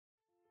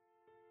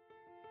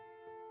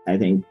I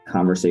think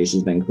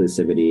conversations of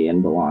inclusivity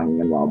and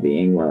belonging and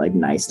well-being were like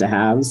nice to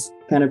haves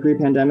kind of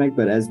pre-pandemic.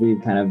 But as we've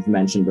kind of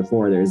mentioned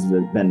before, there's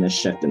been this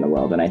shift in the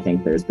world. And I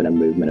think there's been a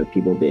movement of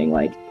people being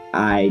like,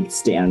 I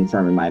stand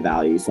firm in my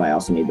values, so I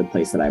also need the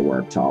place that I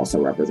work to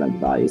also represent the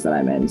values that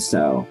I'm in.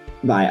 So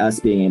by us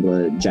being able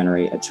to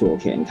generate a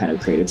toolkit and kind of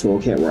create a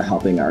toolkit, we're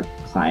helping our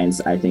clients,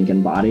 I think,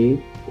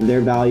 embody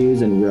their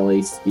values and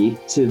really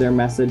speak to their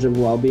message of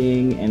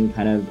well-being and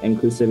kind of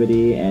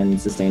inclusivity and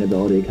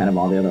sustainability, kind of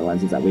all the other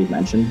lenses that we've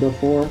mentioned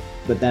before,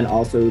 but then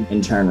also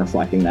in turn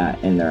reflecting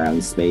that in their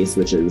own space,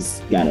 which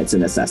is, again, it's a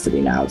necessity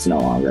now. It's no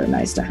longer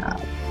nice to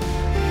have.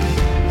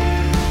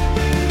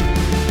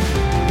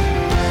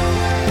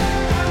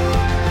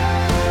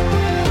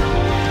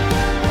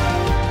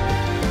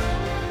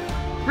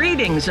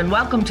 Greetings and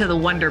welcome to the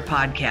ONEder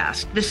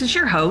podcast. This is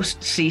your host,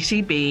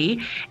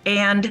 CCB,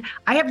 and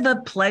I have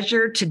the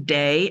pleasure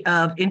today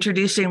of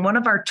introducing one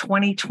of our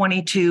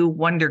 2022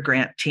 ONEder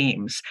Grant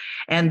teams.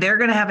 And they're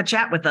going to have a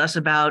chat with us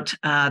about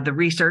the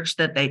research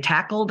that they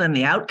tackled and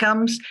the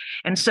outcomes.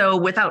 And so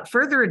without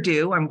further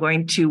ado, I'm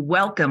going to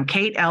welcome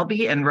Kate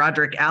Albee and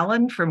Roderick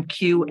Allen from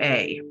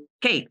QA.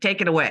 Kate, take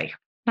it away.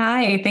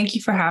 Hi, thank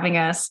you for having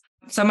us.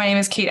 So my name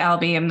is Kate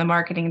Albee. I'm the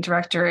marketing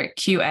director at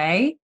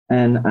QA.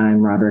 And I'm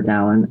Roderick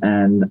Allen,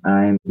 and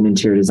I'm an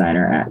interior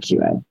designer at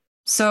QA.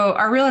 So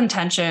our real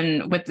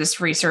intention with this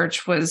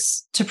research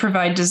was to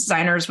provide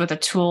designers with a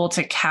tool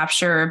to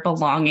capture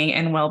belonging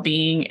and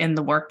well-being in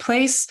the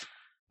workplace.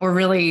 We're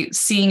really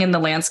seeing in the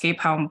landscape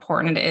how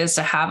important it is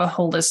to have a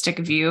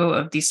holistic view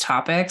of these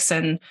topics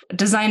and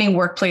designing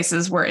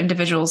workplaces where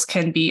individuals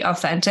can be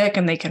authentic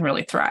and they can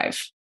really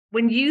thrive.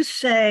 When you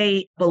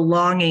say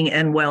belonging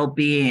and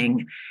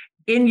well-being,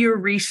 in your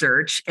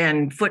research,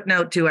 and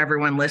footnote to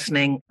everyone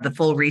listening, the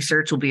full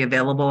research will be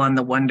available on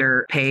the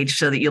ONEder page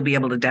so that you'll be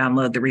able to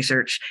download the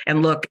research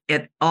and look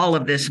at all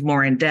of this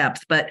more in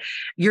depth. But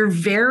you're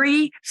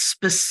very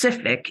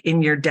specific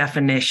in your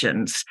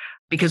definitions,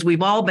 because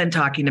we've all been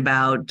talking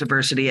about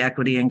diversity,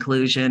 equity,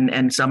 inclusion,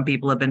 and some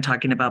people have been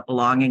talking about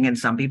belonging, and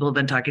some people have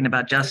been talking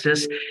about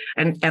justice,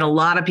 and a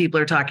lot of people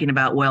are talking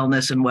about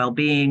wellness and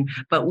well-being.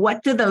 But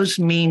what do those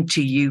mean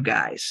to you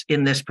guys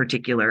in this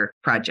particular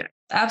project?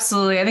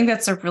 Absolutely. I think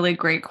that's a really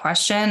great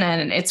question.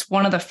 And it's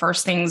one of the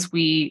first things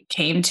we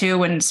came to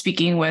when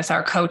speaking with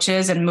our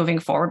coaches and moving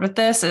forward with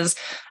this is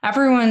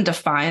everyone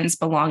defines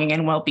belonging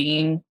and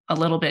well-being a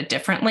little bit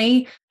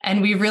differently.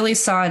 And we really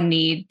saw a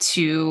need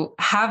to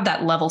have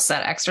that level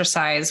set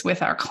exercise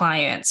with our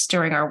clients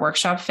during our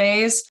workshop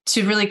phase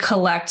to really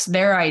collect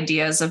their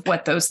ideas of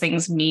what those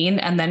things mean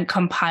and then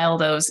compile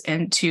those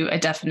into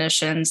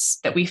definitions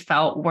that we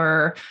felt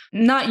were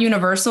not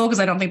universal, because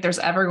I don't think there's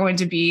ever going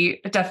to be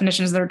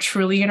definitions that are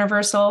truly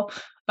universal,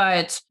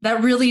 but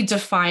that really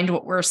defined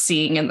what we're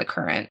seeing in the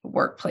current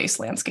workplace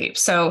landscape.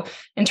 So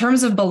in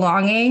terms of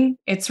belonging,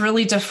 it's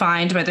really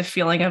defined by the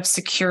feeling of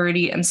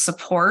security and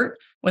support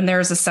when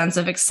there is a sense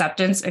of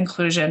acceptance,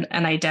 inclusion,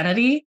 and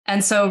identity.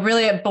 And so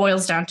really it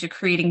boils down to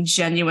creating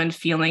genuine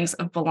feelings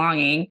of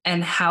belonging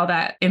and how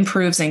that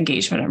improves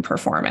engagement and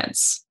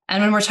performance.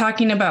 And when we're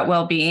talking about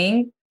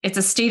well-being, it's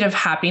a state of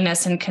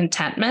happiness and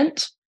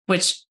contentment,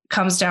 which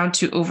comes down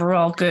to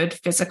overall good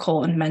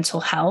physical and mental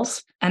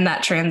health. And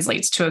that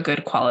translates to a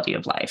good quality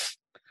of life.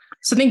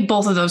 So I think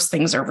both of those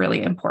things are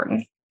really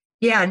important.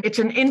 Yeah, it's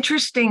an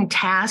interesting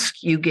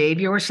task you gave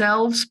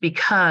yourselves,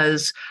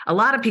 because a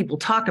lot of people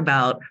talk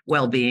about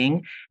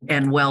well-being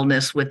and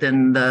wellness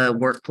within the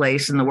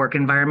workplace and the work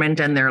environment,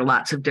 and there are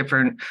lots of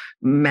different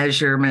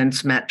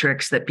measurements,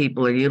 metrics that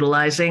people are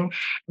utilizing.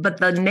 But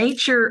the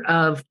nature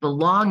of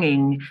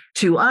belonging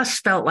to us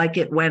felt like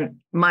it went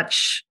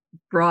much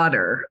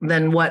broader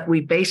than what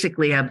we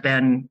basically have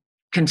been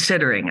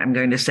considering, I'm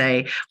going to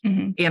say,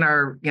 in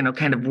our,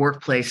 kind of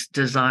workplace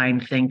design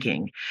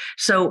thinking.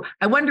 So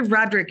I wonder,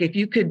 Roderick, if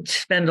you could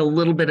spend a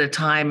little bit of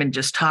time and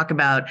just talk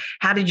about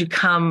how did you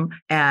come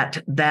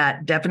at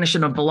that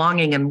definition of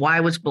belonging, and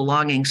why was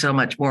belonging so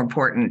much more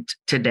important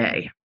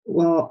today?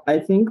 Well, I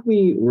think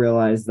we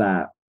realized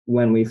that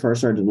when we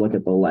first started to look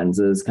at the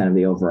lenses, kind of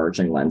the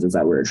overarching lenses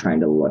that we were trying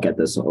to look at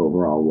this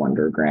overall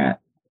ONEder grant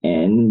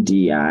in,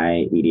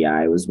 DEI,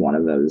 EDI was one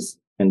of those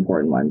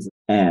important lenses.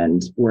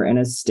 And we're in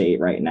a state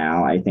right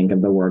now, I think,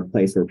 of the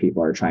workplace where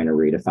people are trying to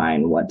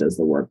redefine what does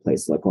the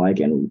workplace look like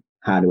and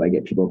how do I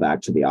get people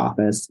back to the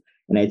office.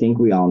 And I think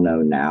we all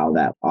know now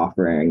that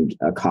offering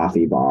a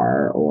coffee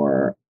bar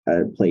or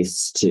a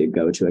place to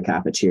go to a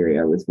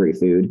cafeteria with free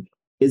food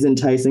is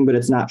enticing, but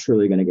it's not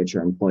truly going to get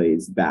your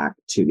employees back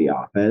to the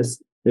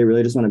office. They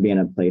really just want to be in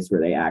a place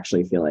where they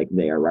actually feel like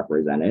they are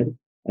represented.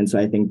 And so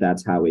I think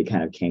that's how we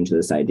kind of came to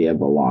this idea of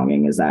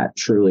belonging, is that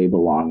truly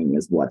belonging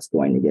is what's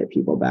going to get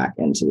people back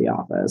into the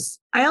office.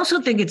 I also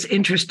think it's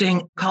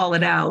interesting, call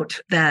it out,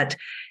 that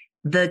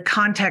the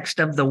context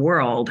of the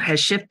world has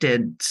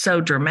shifted so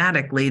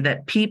dramatically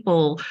that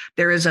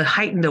there is a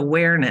heightened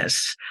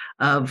awareness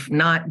of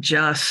not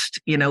just,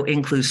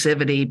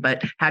 inclusivity,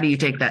 but how do you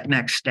take that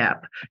next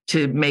step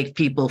to make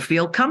people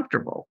feel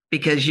comfortable?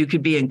 Because you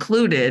could be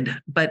included,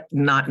 but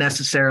not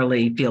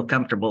necessarily feel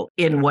comfortable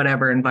in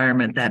whatever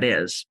environment that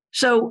is.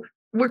 So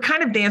we're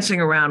kind of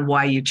dancing around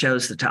why you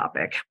chose the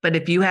topic, but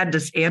if you had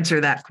to answer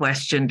that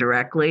question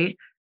directly,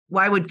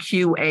 why would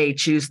QA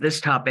choose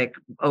this topic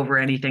over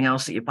anything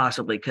else that you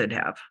possibly could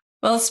have?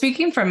 Well,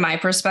 speaking from my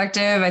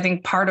perspective, I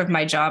think part of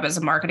my job as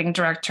a marketing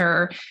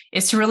director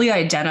is to really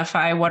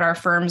identify what our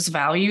firm's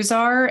values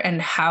are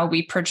and how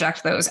we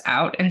project those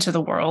out into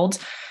the world.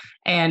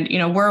 And,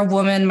 we're a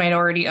woman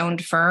minority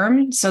owned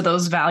firm, so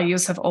those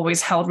values have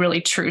always held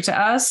really true to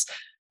us.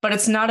 But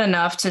it's not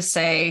enough to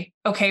say,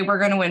 okay, we're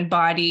going to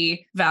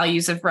embody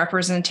values of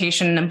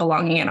representation and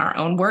belonging in our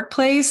own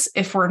workplace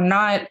if we're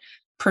not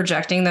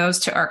projecting those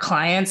to our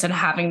clients and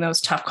having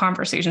those tough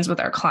conversations with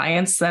our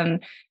clients.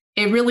 Then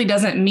it really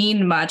doesn't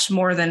mean much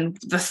more than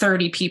the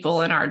 30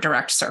 people in our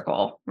direct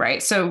circle,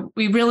 right? So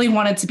we really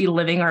wanted to be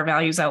living our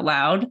values out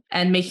loud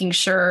and making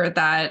sure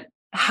that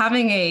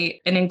having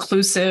an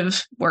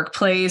inclusive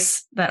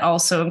workplace that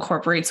also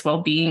incorporates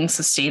well-being,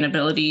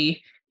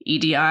 sustainability,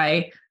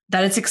 EDI,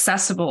 that it's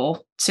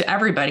accessible to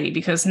everybody,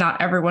 because not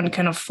everyone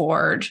can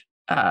afford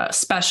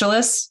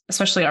specialists,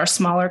 especially our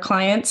smaller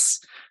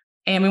clients.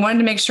 And we wanted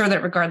to make sure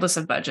that regardless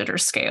of budget or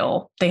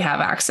scale, they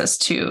have access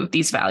to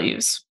these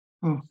values.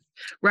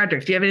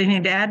 Roderick, do you have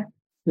anything to add?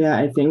 Yeah,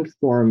 I think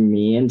for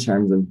me, in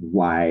terms of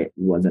why it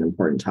was an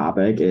important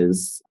topic,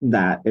 is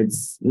that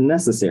it's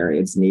necessary,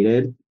 it's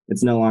needed.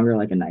 It's no longer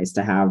like a nice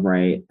to have,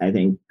 right? I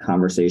think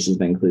conversations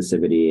of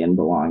inclusivity and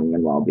belonging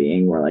and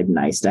well-being were like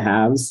nice to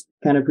haves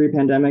kind of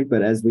pre-pandemic.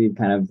 But as we've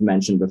kind of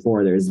mentioned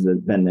before, there's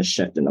been this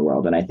shift in the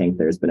world. And I think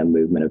there's been a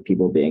movement of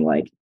people being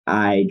like,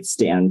 I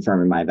stand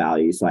firm in my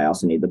values, so I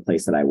also need the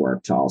place that I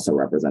work to also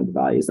represent the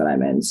values that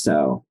I'm in.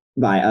 So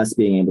by us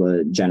being able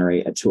to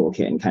generate a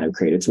toolkit and kind of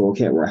create a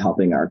toolkit, we're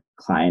helping our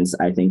clients,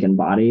 I think,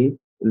 embody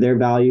their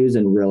values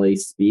and really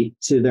speak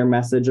to their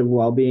message of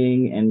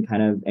well-being and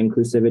kind of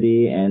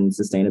inclusivity and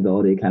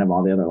sustainability, kind of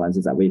all the other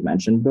lenses that we've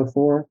mentioned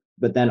before,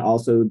 but then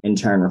also in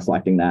turn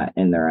reflecting that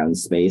in their own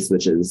space,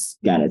 which is,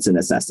 again, it's a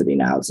necessity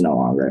now. It's no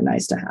longer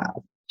nice to have.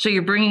 So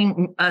you're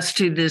bringing us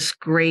to this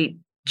great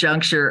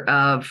juncture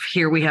of,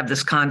 here we have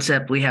this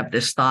concept, we have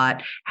this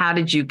thought. How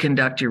did you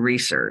conduct your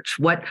research?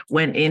 What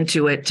went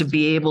into it to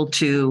be able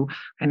to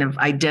kind of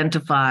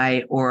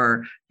identify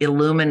or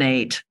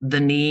illuminate the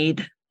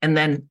need? And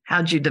then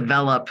how'd you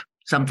develop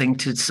something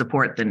to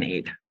support the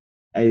need?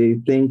 I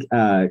think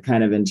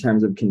kind of in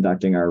terms of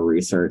conducting our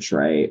research,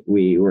 right,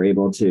 we were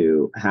able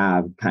to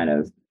have kind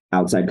of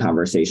outside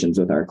conversations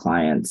with our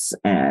clients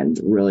and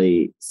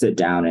really sit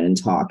down and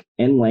talk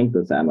in length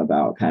with them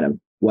about kind of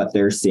what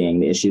they're seeing,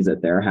 the issues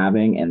that they're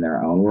having in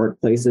their own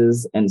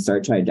workplaces, and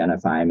start to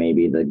identify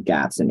maybe the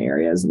gaps in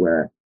areas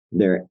where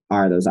there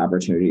are those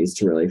opportunities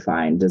to really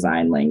find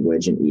design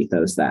language and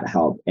ethos that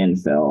help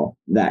infill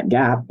that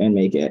gap and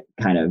make it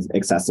kind of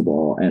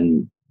accessible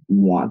and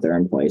want their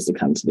employees to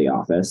come to the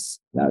office.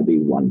 That would be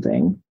one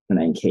thing. And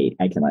then Kate,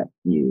 I can let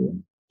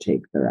you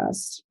take the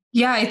rest.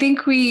 Yeah, I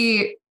think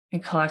we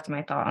collect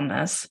my thought on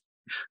this.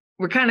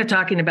 We're kind of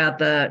talking about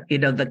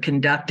the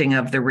conducting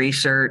of the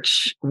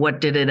research. What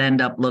did it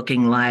end up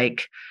looking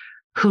like?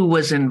 Who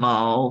was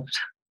involved?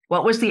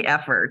 What was the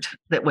effort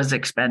that was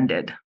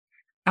expended?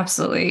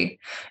 Absolutely.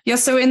 Yeah.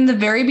 So in the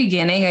very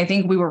beginning, I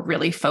think we were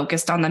really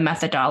focused on the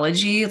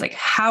methodology, like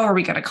how are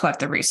we going to collect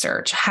the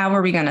research? How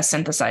are we going to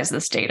synthesize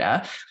this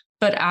data?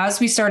 But as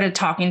we started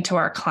talking to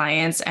our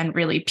clients and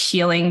really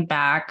peeling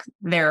back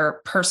their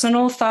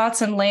personal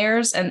thoughts and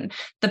layers, and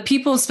the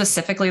people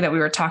specifically that we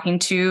were talking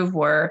to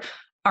were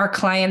our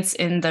clients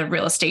in the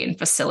real estate and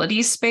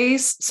facilities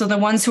space. So the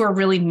ones who are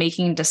really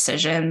making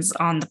decisions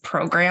on the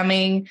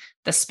programming,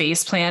 the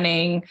space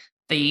planning,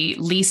 the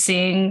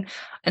leasing.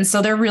 And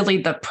so they're really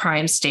the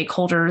prime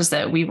stakeholders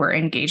that we were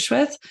engaged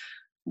with.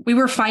 We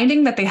were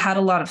finding that they had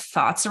a lot of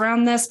thoughts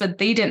around this, but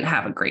they didn't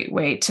have a great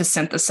way to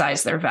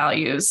synthesize their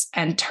values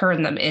and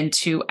turn them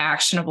into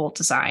actionable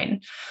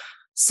design.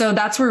 So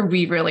that's where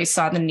we really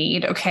saw the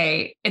need.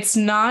 Okay, it's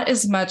not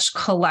as much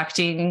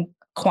collecting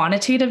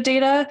quantitative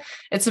data.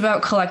 It's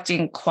about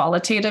collecting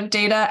qualitative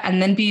data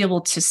and then be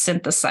able to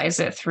synthesize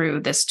it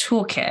through this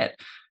toolkit,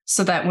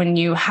 so that when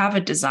you have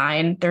a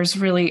design, there's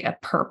really a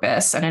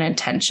purpose and an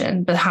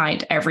intention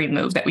behind every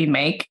move that we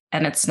make.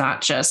 And it's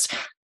not just,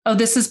 oh,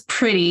 this is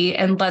pretty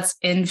and let's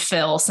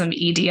infill some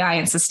EDI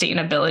and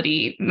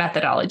sustainability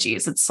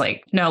methodologies. It's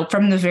like, no,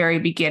 from the very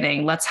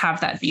beginning, let's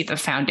have that be the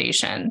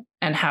foundation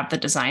and have the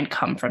design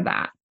come from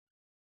that.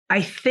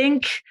 I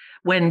think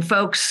when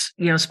folks,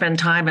 spend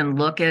time and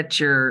look at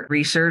your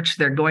research,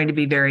 they're going to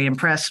be very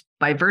impressed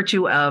by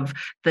virtue of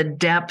the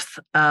depth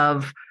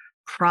of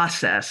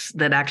process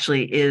that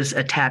actually is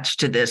attached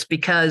to this,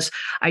 because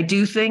I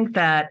do think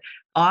that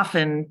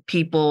often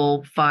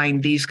people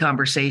find these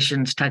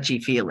conversations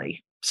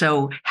touchy-feely.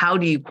 So how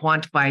do you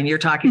quantify, and you're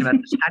talking about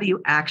this, how do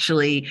you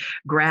actually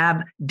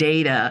grab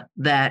data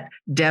that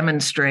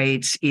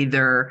demonstrates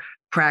either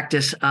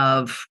practice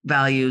of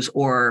values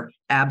or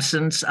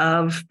absence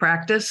of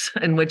practice?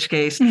 In which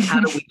case, how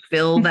do we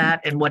fill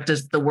that? And what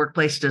does the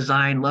workplace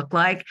design look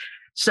like?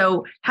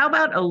 So how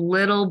about a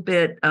little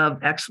bit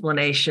of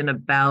explanation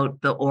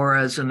about the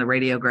auras and the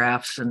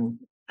radiographs and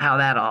how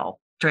that all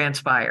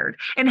transpired?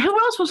 And who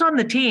else was on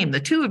the team? The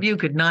two of you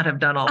could not have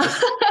done all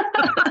this.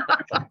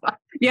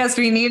 Yes,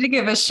 we need to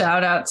give a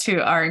shout out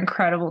to our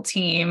incredible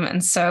team.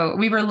 And so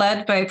we were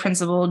led by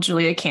Principal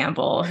Julia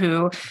Campbell,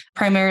 who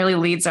primarily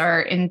leads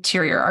our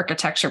interior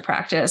architecture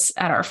practice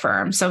at our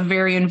firm. So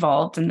very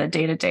involved in the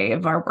day-to-day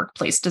of our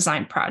workplace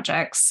design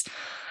projects.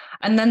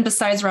 And then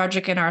besides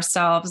Roderick and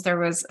ourselves, there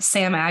was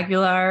Sam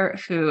Aguilar,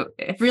 who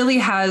really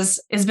has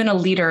been a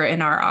leader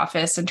in our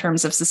office in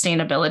terms of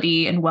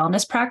sustainability and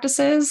wellness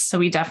practices. So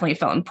we definitely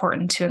felt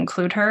important to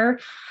include her.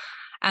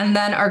 And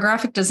then our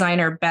graphic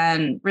designer,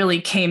 Ben,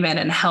 really came in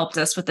and helped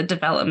us with the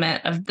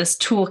development of this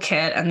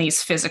toolkit and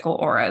these physical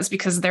auras,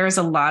 because there's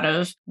a lot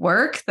of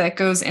work that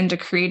goes into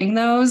creating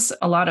those,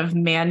 a lot of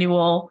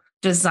manual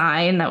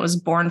design that was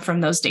born from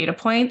those data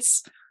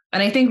points.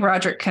 And I think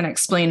Roderick can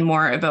explain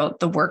more about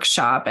the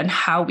workshop and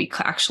how we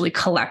actually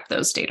collect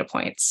those data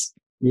points.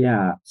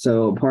 Yeah.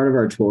 So part of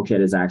our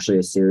toolkit is actually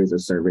a series of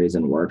surveys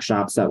and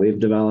workshops that we've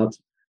developed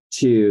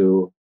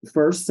to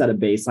first set a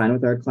baseline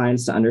with our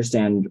clients to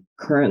understand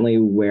currently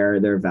where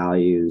their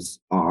values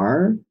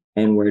are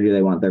and where do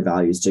they want their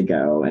values to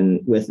go. And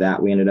with that,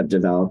 we ended up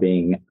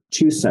developing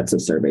two sets of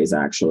surveys,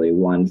 actually,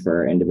 one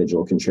for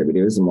individual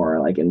contributors,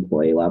 more like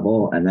employee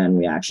level. And then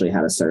we actually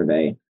had a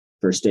survey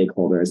for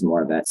stakeholders,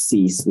 more of that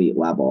C-suite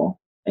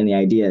level. And the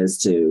idea is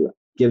to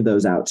give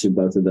those out to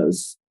both of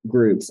those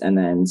groups and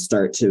then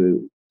start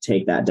to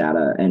take that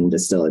data and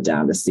distill it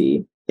down to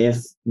see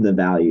if the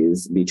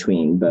values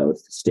between both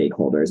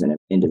stakeholders and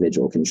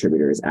individual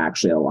contributors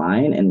actually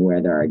align, and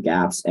where there are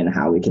gaps, and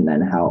how we can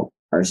then help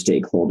our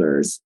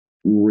stakeholders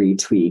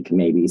retweak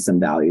maybe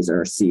some values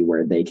or see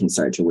where they can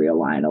start to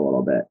realign a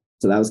little bit.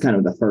 So that was kind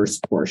of the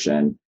first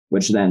portion,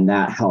 which then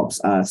that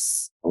helps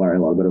us learn a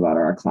little bit about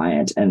our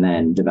client and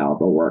then develop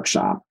a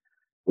workshop,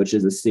 which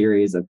is a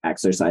series of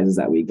exercises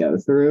that we go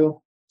through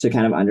to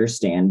kind of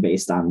understand,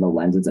 based on the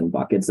lenses and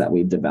buckets that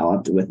we've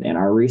developed within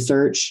our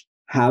research,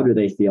 how do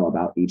they feel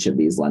about each of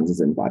these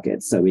lenses and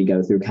buckets? So we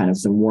go through kind of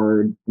some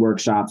word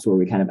workshops where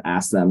we kind of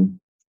ask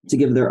them to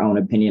give their own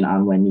opinion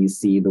on, when you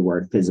see the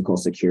word physical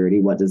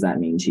security, what does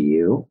that mean to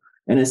you?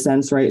 In a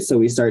sense, right? So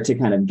we start to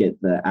kind of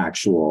get the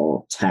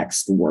actual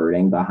text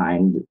wording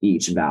behind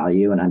each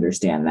value and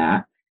understand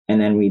that.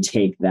 And then we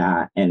take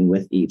that, and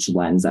with each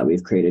lens that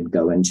we've created,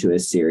 go into a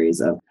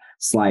series of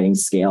sliding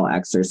scale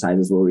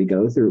exercises where we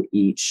go through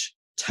each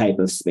type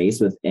of space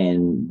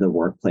within the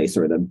workplace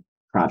or the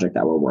project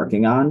that we're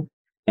working on.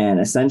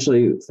 And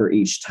essentially for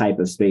each type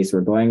of space,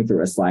 we're going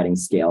through a sliding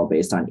scale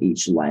based on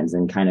each lens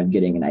and kind of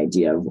getting an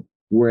idea of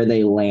where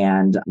they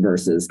land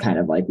versus kind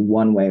of like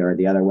one way or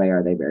the other way.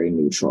 Are they very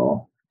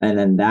neutral? And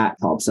then that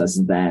helps us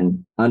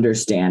then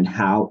understand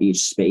how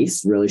each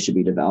space really should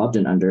be developed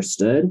and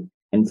understood.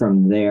 And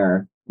from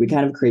there, we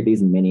kind of create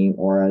these mini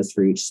auras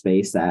for each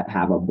space that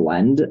have a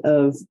blend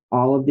of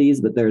all of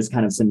these, but there's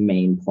kind of some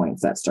main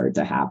points that start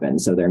to happen.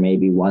 So there may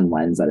be one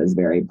lens that is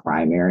very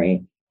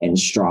primary and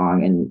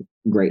strong and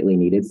greatly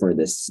needed for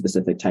this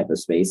specific type of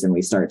space. And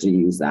we start to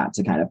use that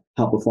to kind of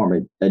help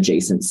form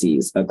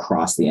adjacencies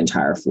across the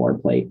entire floor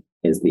plate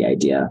is the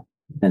idea.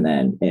 And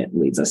then it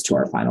leads us to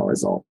our final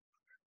result.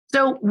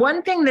 So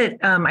one thing that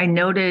I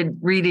noted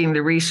reading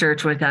the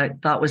research, what I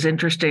thought was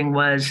interesting,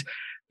 was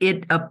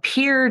it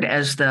appeared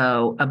as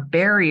though a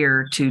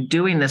barrier to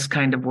doing this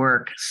kind of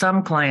work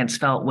some clients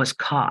felt was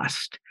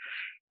cost.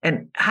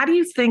 And how do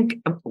you think,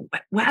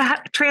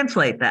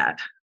 translate that?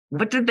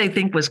 What did they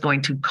think was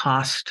going to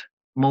cost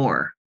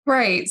more?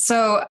 Right.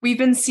 So we've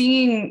been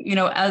seeing,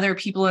 other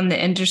people in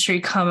the industry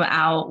come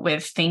out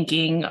with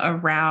thinking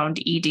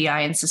around EDI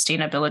and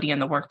sustainability in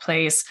the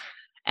workplace.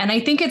 And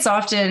I think it's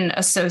often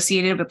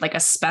associated with like a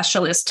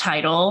specialist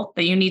title,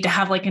 that you need to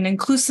have like an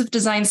inclusive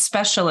design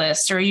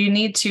specialist, or you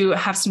need to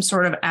have some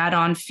sort of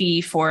add-on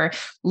fee for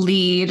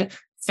LEED,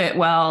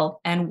 Fitwell,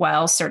 and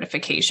WELL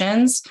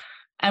certifications.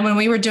 And when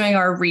we were doing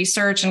our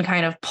research and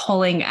kind of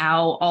pulling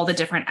out all the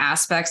different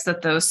aspects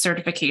that those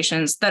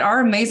certifications, that are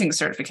amazing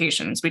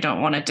certifications, we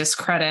don't want to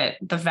discredit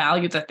the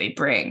value that they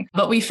bring.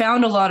 But we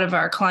found a lot of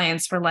our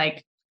clients were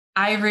like,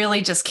 I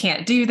really just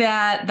can't do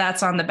that.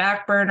 That's on the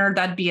back burner.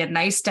 That'd be a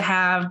nice to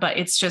have, but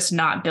it's just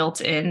not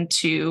built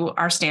into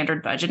our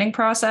standard budgeting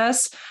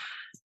process.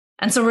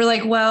 And so we're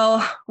like,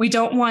 well, we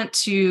don't want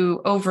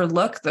to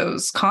overlook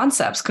those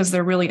concepts because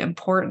they're really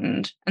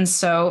important. And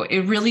so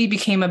it really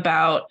became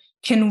about,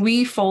 can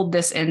we fold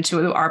this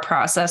into our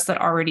process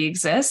that already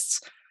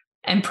exists?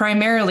 And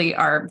primarily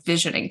our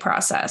visioning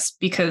process,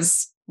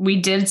 because We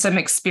did some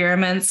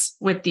experiments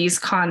with these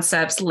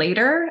concepts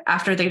later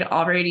after they'd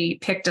already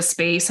picked a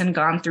space and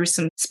gone through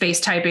some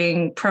space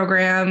typing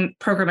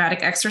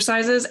programmatic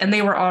exercises. And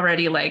they were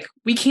already like,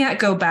 we can't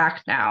go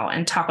back now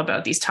and talk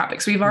about these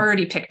topics. We've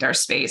already picked our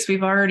space.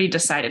 We've already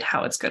decided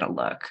how it's going to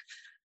look.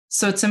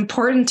 So it's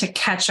important to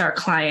catch our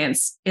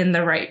clients in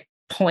the right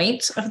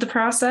point of the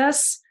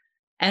process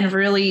and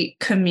really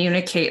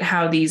communicate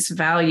how these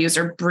values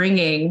are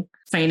bringing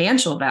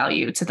financial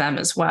value to them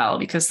as well,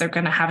 because they're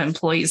going to have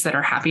employees that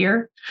are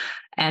happier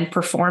and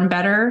perform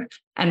better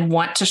and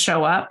want to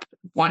show up,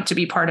 want to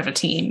be part of a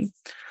team.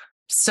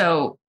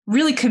 So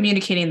really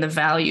communicating the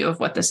value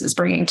of what this is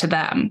bringing to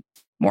them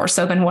more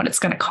so than what it's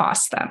going to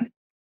cost them.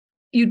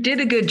 You did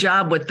a good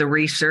job with the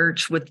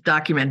research, with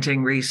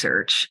documenting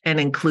research and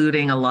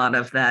including a lot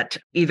of that,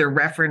 either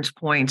reference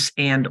points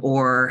and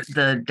or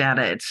the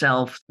data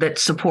itself that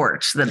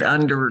supports, that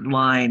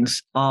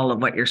underlines all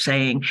of what you're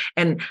saying.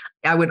 And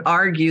I would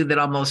argue that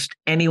almost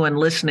anyone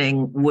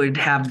listening would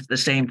have the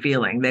same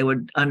feeling. They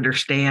would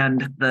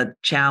understand the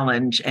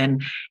challenge.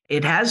 And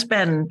it has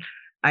been,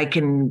 I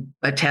can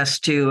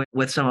attest to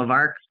with some of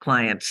our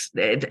clients,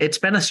 it's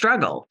been a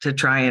struggle to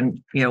try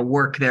and,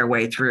 work their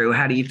way through.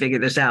 How do you figure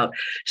this out?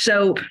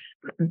 So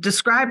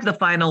describe the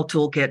final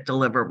toolkit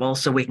deliverable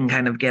so we can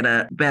kind of get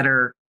a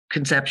better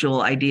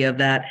conceptual idea of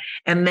that.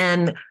 And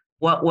then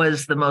what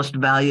was the most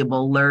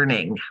valuable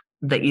learning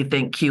that you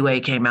think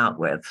QA came out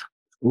with?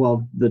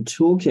 Well, the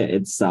toolkit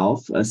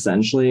itself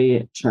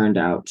essentially turned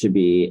out to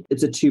be,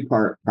 it's a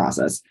two-part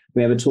process.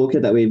 We have a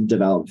toolkit that we've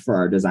developed for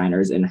our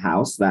designers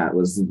in-house. That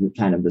was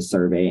kind of the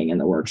surveying and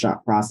the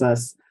workshop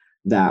process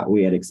that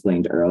we had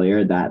explained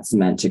earlier. That's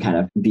meant to kind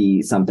of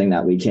be something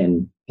that we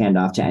can hand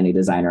off to any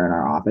designer in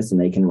our office, and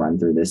they can run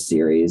through this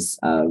series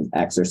of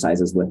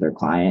exercises with their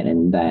client.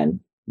 And then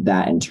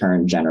that in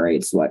turn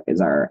generates what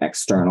is our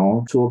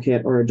external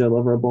toolkit or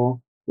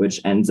deliverable,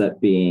 which ends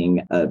up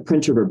being a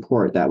printed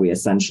report that we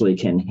essentially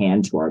can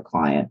hand to our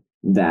client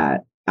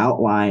that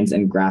outlines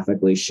and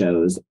graphically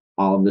shows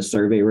all of the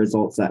survey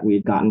results that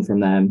we've gotten from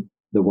them,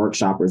 the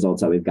workshop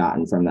results that we've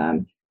gotten from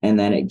them. And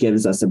then it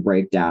gives us a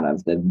breakdown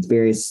of the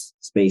various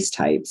space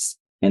types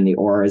and the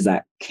auras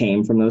that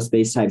came from those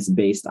space types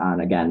based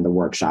on, again, the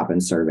workshop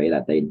and survey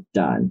that they'd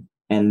done.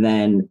 And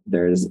then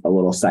there's a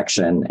little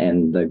section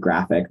in the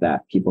graphic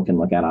that people can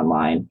look at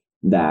online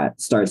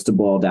that starts to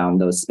boil down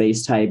those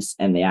space types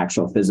and the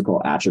actual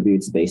physical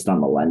attributes based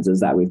on the lenses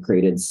that we've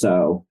created.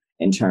 So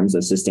in terms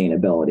of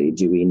sustainability,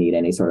 do we need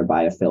any sort of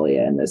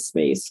biophilia in this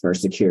space? For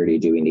security,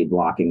 do we need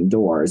locking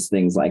doors?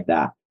 Things like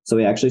that. So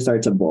we actually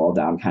start to boil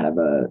down kind of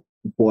a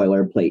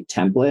boilerplate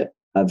template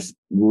of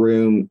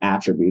room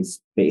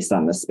attributes based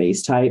on the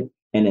space type.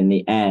 And in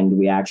the end,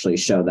 we actually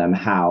show them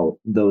how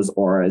those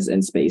auras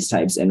and space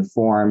types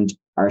informed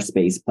our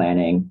space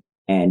planning.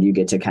 And you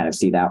get to kind of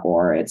see that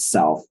aura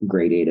itself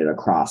gradated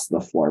across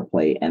the floor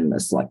plate and the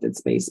selected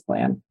space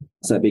plan.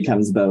 So it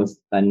becomes both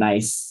a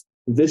nice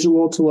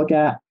visual to look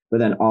at, but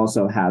then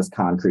also has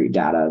concrete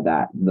data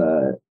that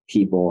the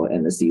people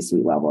in the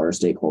C-suite level or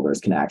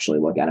stakeholders can actually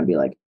look at and be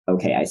like,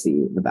 okay, I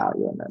see the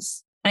value in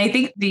this. And I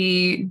think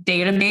the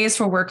database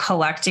where we're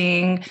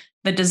collecting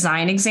the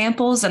design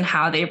examples and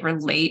how they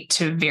relate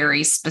to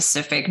very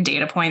specific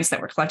data points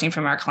that we're collecting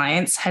from our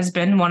clients has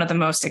been one of the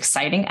most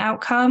exciting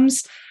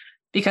outcomes.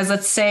 Because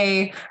let's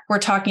say we're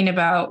talking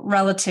about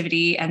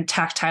relativity and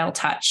tactile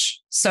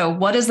touch. So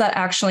what does that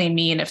actually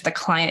mean if the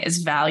client is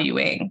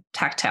valuing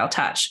tactile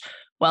touch?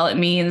 Well, it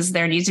means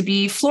there needs to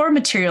be floor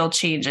material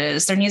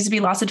changes. There needs to be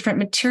lots of different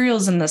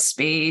materials in the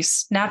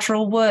space,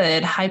 natural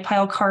wood, high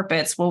pile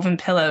carpets, woven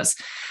pillows.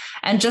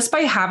 And just by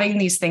having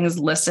these things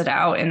listed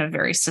out in a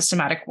very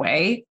systematic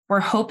way, we're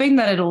hoping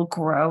that it'll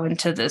grow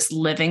into this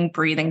living,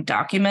 breathing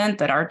document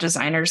that our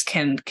designers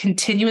can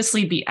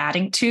continuously be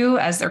adding to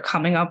as they're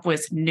coming up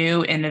with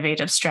new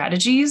innovative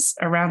strategies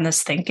around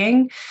this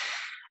thinking.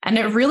 And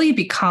it really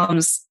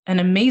becomes an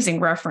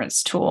amazing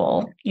reference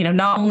tool,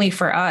 not only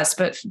for us,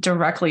 but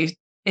directly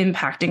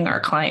impacting our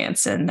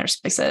clients and their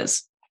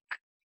spaces.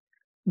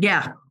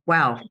 Yeah.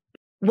 Wow.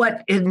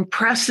 What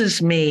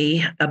impresses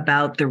me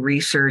about the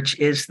research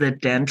is the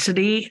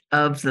density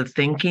of the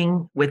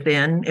thinking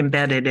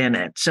embedded in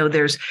it. So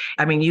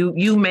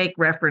you make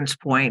reference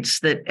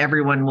points that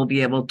everyone will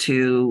be able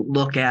to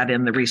look at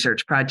in the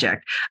research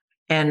project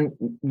and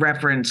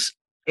reference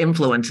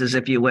influences,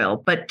 if you will.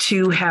 But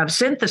to have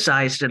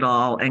synthesized it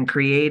all and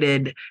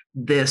created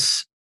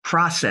this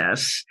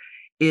process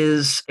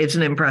it's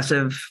an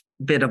impressive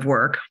bit of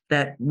work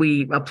that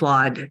we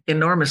applaud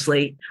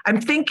enormously.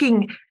 I'm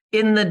thinking,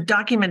 in the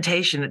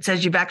documentation, it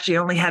says you've actually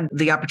only had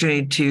the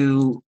opportunity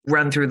to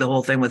run through the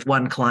whole thing with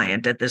one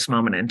client at this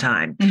moment in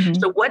time. Mm-hmm.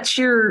 So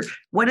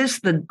what is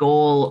the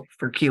goal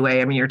for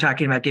QA? I mean, you're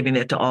talking about giving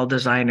it to all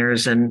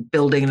designers and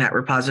building that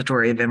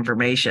repository of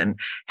information.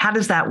 How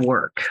does that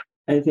work?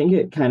 I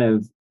think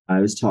I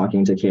was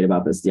talking to Kate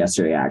about this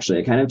yesterday, actually.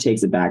 It kind of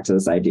takes it back to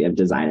this idea of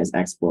design as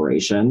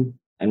exploration.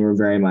 And we're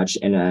very much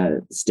in a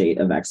state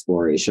of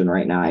exploration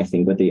right now, I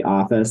think, with the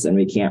office. And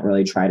we can't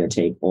really try to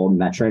take old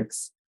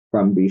metrics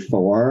from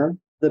before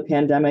the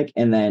pandemic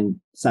and then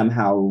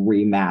somehow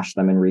remash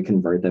them and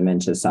reconvert them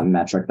into some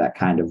metric that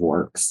kind of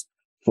works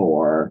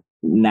for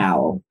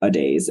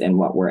nowadays and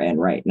what we're in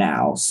right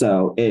now.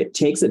 So it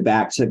takes it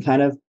back to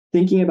kind of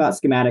thinking about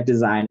schematic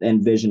design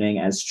and visioning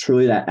as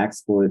truly that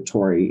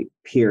exploratory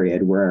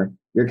period where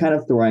you're kind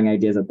of throwing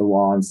ideas at the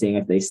wall and seeing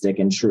if they stick,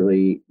 and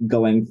truly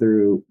going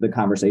through the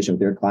conversation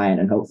with your client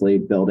and hopefully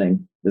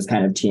building this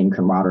kind of team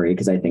camaraderie,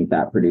 because I think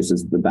that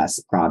produces the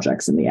best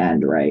projects in the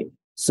end, right?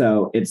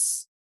 So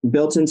it's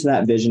built into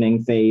that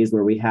visioning phase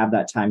where we have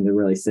that time to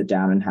really sit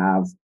down and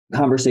have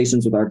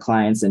conversations with our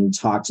clients and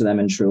talk to them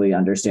and truly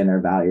understand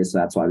their values. So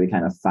that's why we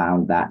kind of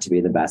found that to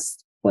be the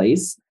best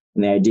place.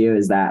 And the idea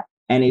is that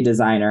any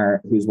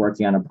designer who's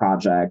working on a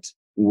project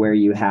where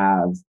you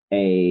have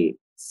a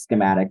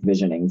schematic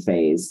visioning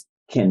phase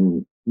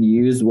can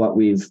use what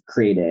we've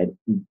created,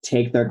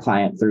 take their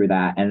client through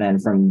that. And then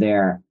from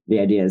there, the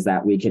idea is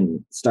that we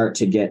can start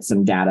to get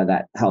some data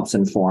that helps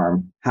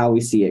inform how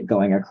we see it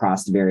going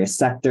across various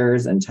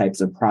sectors and types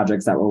of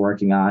projects that we're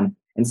working on,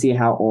 and see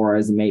how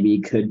auras maybe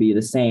could be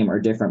the same or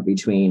different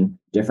between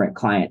different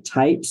client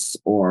types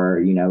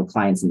or,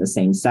 clients in the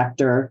same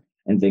sector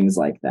and things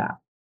like that.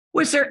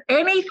 Was there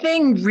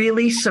anything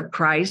really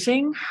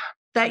surprising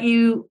that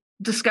you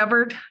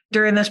discovered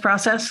during this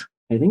process?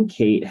 I think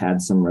Kate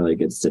had some really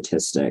good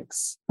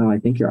statistics. Oh, I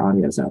think your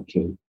audio's out,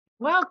 Kate.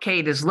 Well,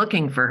 Kate is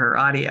looking for her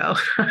audio.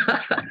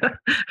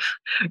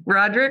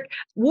 Roderick,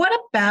 what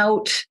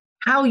about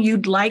how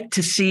you'd like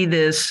to see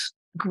this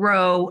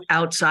grow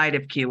outside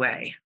of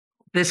QA?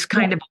 This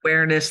kind of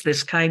awareness,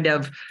 this kind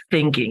of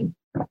thinking.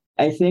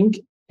 I think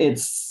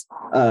it's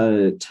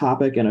a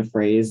topic and a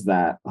phrase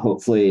that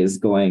hopefully is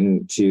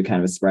going to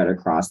kind of spread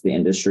across the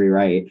industry,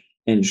 right?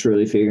 And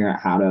truly figuring out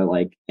how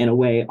to, in a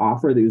way,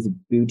 offer these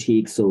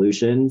boutique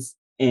solutions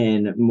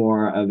in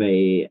more of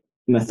a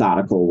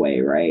methodical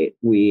way, right?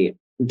 We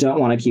don't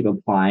want to keep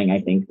applying, I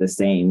think, the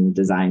same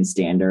design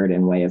standard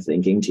and way of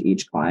thinking to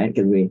each client,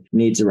 because we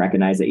need to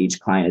recognize that each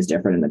client is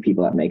different and the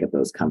people that make up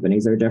those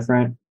companies are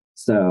different.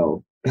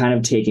 So kind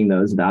of taking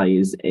those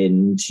values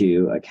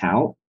into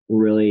account,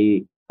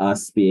 really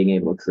us being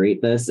able to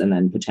create this and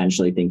then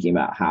potentially thinking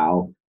about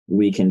how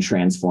we can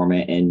transform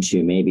it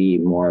into maybe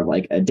more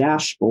of a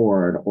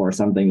dashboard or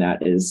something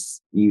that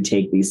is, you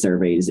take these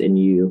surveys and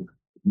you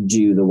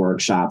do the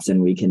workshops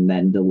and we can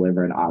then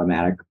deliver an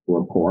automatic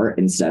report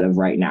instead of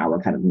right now we're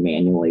kind of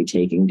manually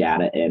taking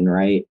data in,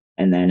 right?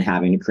 And then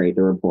having to create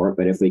the report.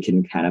 But if we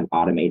can kind of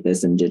automate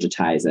this and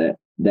digitize it,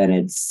 then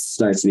it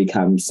starts to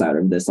become sort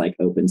of this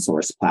open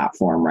source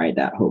platform, right?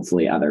 That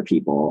hopefully other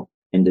people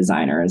and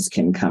designers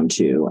can come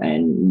to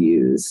and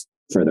use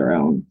for their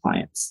own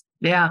clients.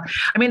 Yeah.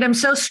 I mean, I'm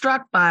so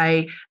struck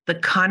by the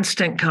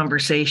constant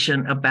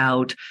conversation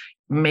about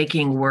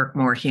making work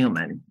more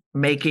human,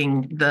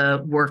 making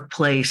the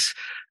workplace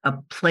a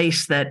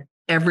place that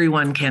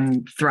everyone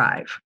can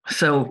thrive.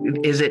 So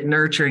is it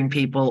nurturing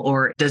people,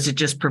 or does it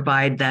just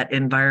provide that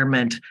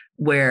environment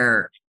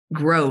where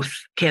growth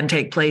can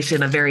take place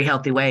in a very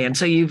healthy way? And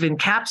so you've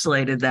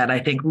encapsulated that, I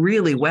think,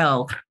 really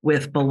well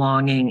with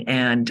belonging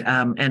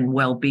and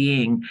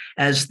well-being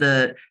as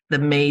the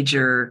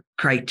major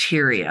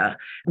criteria,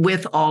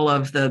 with all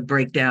of the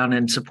breakdown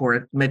and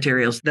support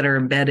materials that are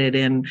embedded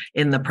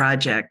in the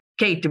project.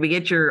 Kate, did we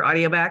get your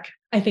audio back?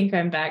 I think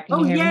I'm back.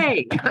 Oh,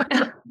 yay.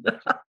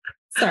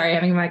 Sorry,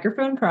 having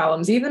microphone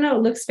problems, even though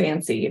it looks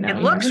fancy. It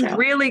looks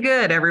really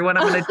good, everyone.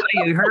 I'm going to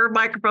tell you, her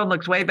microphone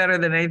looks way better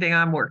than anything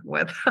I'm working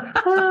with.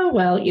 Oh,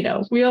 well,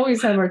 we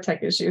always have our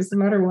tech issues no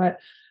matter what.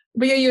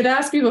 But yeah, you'd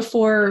asked me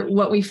before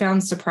what we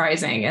found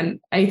surprising. And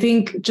I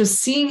think just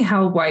seeing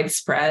how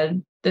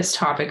widespread this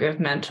topic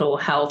of mental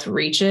health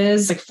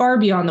reaches, far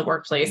beyond the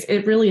workplace,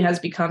 it really has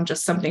become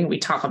just something we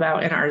talk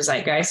about in our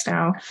zeitgeist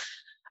now.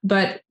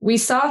 But we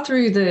saw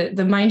through the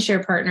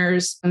Mindshare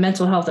Partners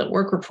Mental Health at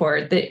Work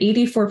report that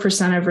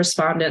 84% of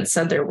respondents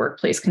said their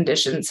workplace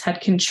conditions had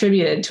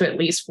contributed to at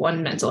least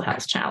one mental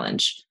health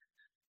challenge.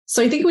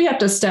 So I think we have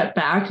to step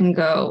back and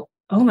go,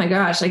 oh my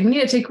gosh, we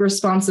need to take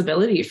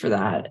responsibility for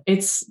that.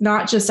 It's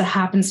not just a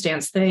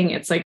happenstance thing.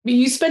 It's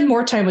you spend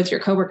more time with your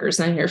coworkers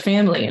than your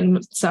family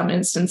in some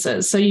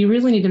instances. So you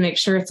really need to make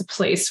sure it's a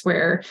place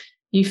where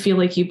you feel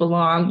like you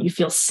belong, you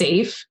feel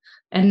safe.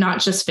 And not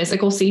just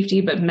physical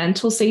safety, but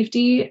mental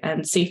safety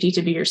and safety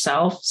to be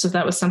yourself. So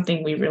that was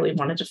something we really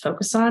wanted to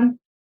focus on.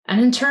 And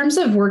in terms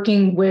of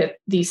working with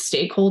these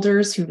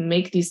stakeholders who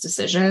make these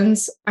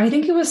decisions, I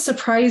think it was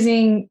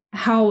surprising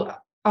how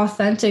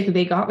authentic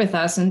they got with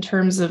us in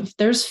terms of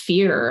there's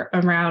fear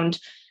around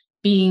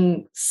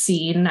being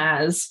seen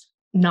as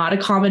not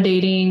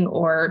accommodating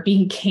or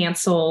being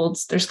canceled.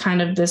 There's kind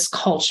of this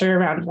culture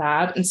around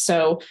that. And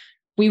so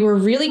we were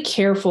really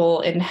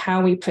careful in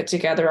how we put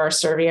together our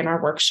survey and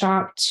our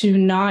workshop to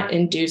not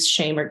induce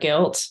shame or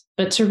guilt,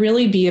 but to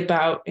really be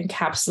about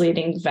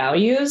encapsulating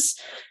values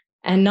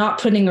and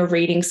not putting a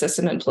rating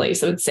system in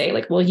place that would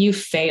say well, you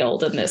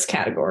failed in this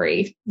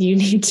category. You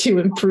need to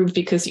improve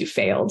because you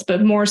failed,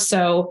 but more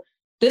so,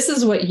 this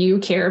is what you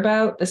care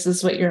about. This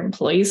is what your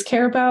employees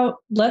care about.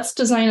 Let's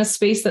design a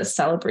space that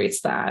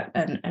celebrates that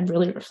and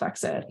really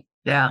reflects it.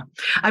 Yeah.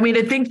 I mean,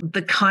 I think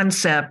the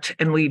concept,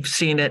 and we've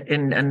seen it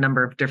in a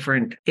number of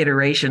different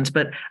iterations,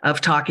 but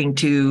of talking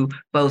to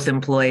both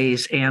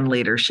employees and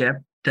leadership,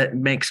 that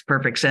makes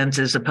perfect sense,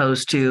 as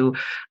opposed to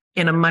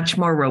in a much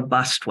more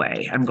robust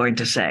way, I'm going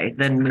to say,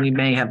 than we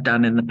may have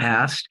done in the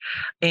past.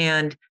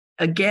 And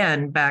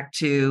again, back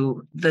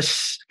to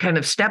this kind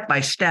of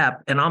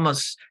step-by-step and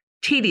almost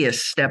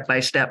tedious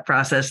step-by-step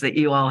process that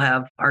you all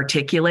have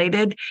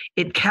articulated.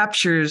 It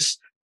captures,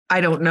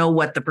 I don't know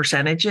what the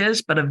percentage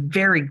is, but a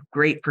very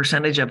great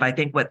percentage of, I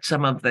think, what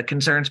some of the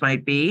concerns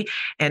might be.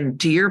 And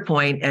to your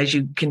point, as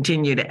you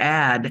continue to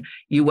add,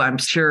 I'm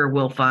sure,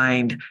 will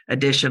find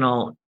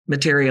additional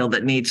material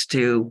that needs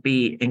to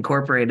be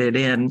incorporated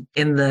in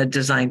the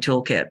design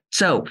toolkit.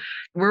 So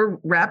we're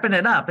wrapping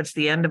it up. It's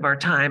the end of our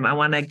time. I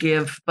want to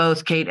give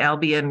both Kate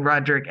Albee and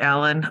Roderick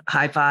Allen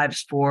high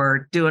fives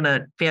for doing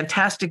a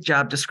fantastic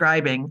job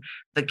describing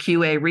the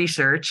QA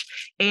research.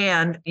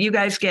 And you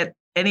guys get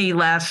any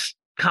last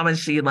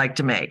comments that you'd like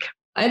to make?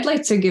 I'd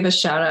like to give a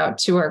shout out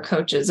to our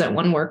coaches at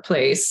One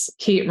Workplace,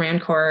 Kate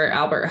Rancor,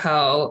 Albert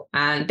Ho,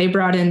 and they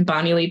brought in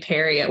Bonnie Lee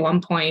Perry at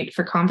one point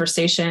for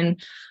conversation.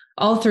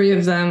 All three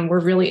of them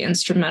were really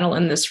instrumental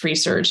in this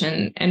research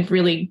and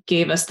really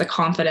gave us the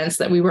confidence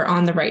that we were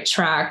on the right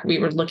track. We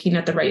were looking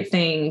at the right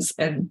things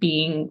and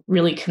being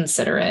really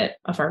considerate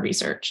of our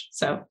research.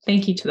 So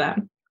thank you to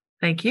them.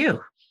 Thank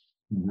you.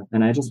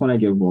 And I just want to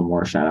give one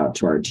more shout out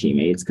to our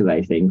teammates, because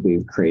I think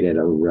we've created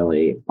a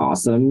really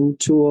awesome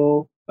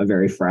tool, a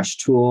very fresh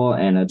tool,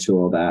 and a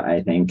tool that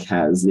I think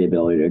has the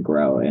ability to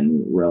grow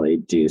and really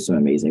do some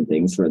amazing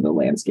things for the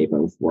landscape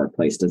of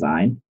workplace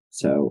design.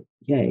 So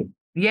yay.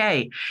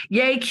 Yay.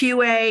 Yay,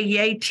 QA.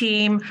 Yay,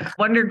 team.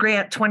 Wonder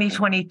Grant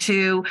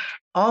 2022.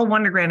 All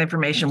Wonder Grant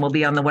information will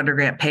be on the Wonder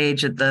Grant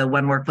page at the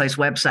One Workplace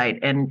website.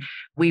 And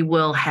we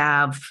will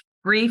have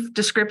brief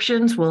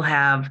descriptions. We'll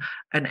have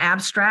an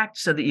abstract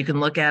so that you can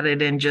look at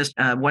it in just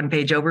a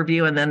one-page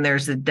overview. And then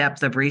there's the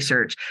depth of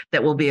research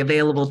that will be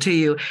available to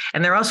you.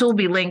 And there also will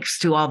be links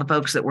to all the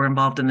folks that were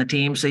involved in the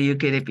team. So you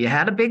could, if you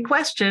had a big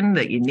question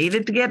that you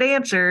needed to get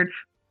answered,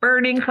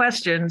 burning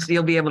questions,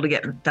 you'll be able to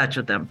get in touch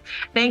with them.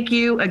 Thank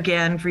you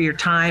again for your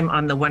time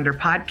on the Wonder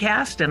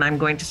podcast. And I'm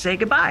going to say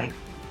goodbye.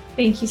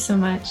 Thank you so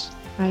much.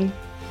 Bye.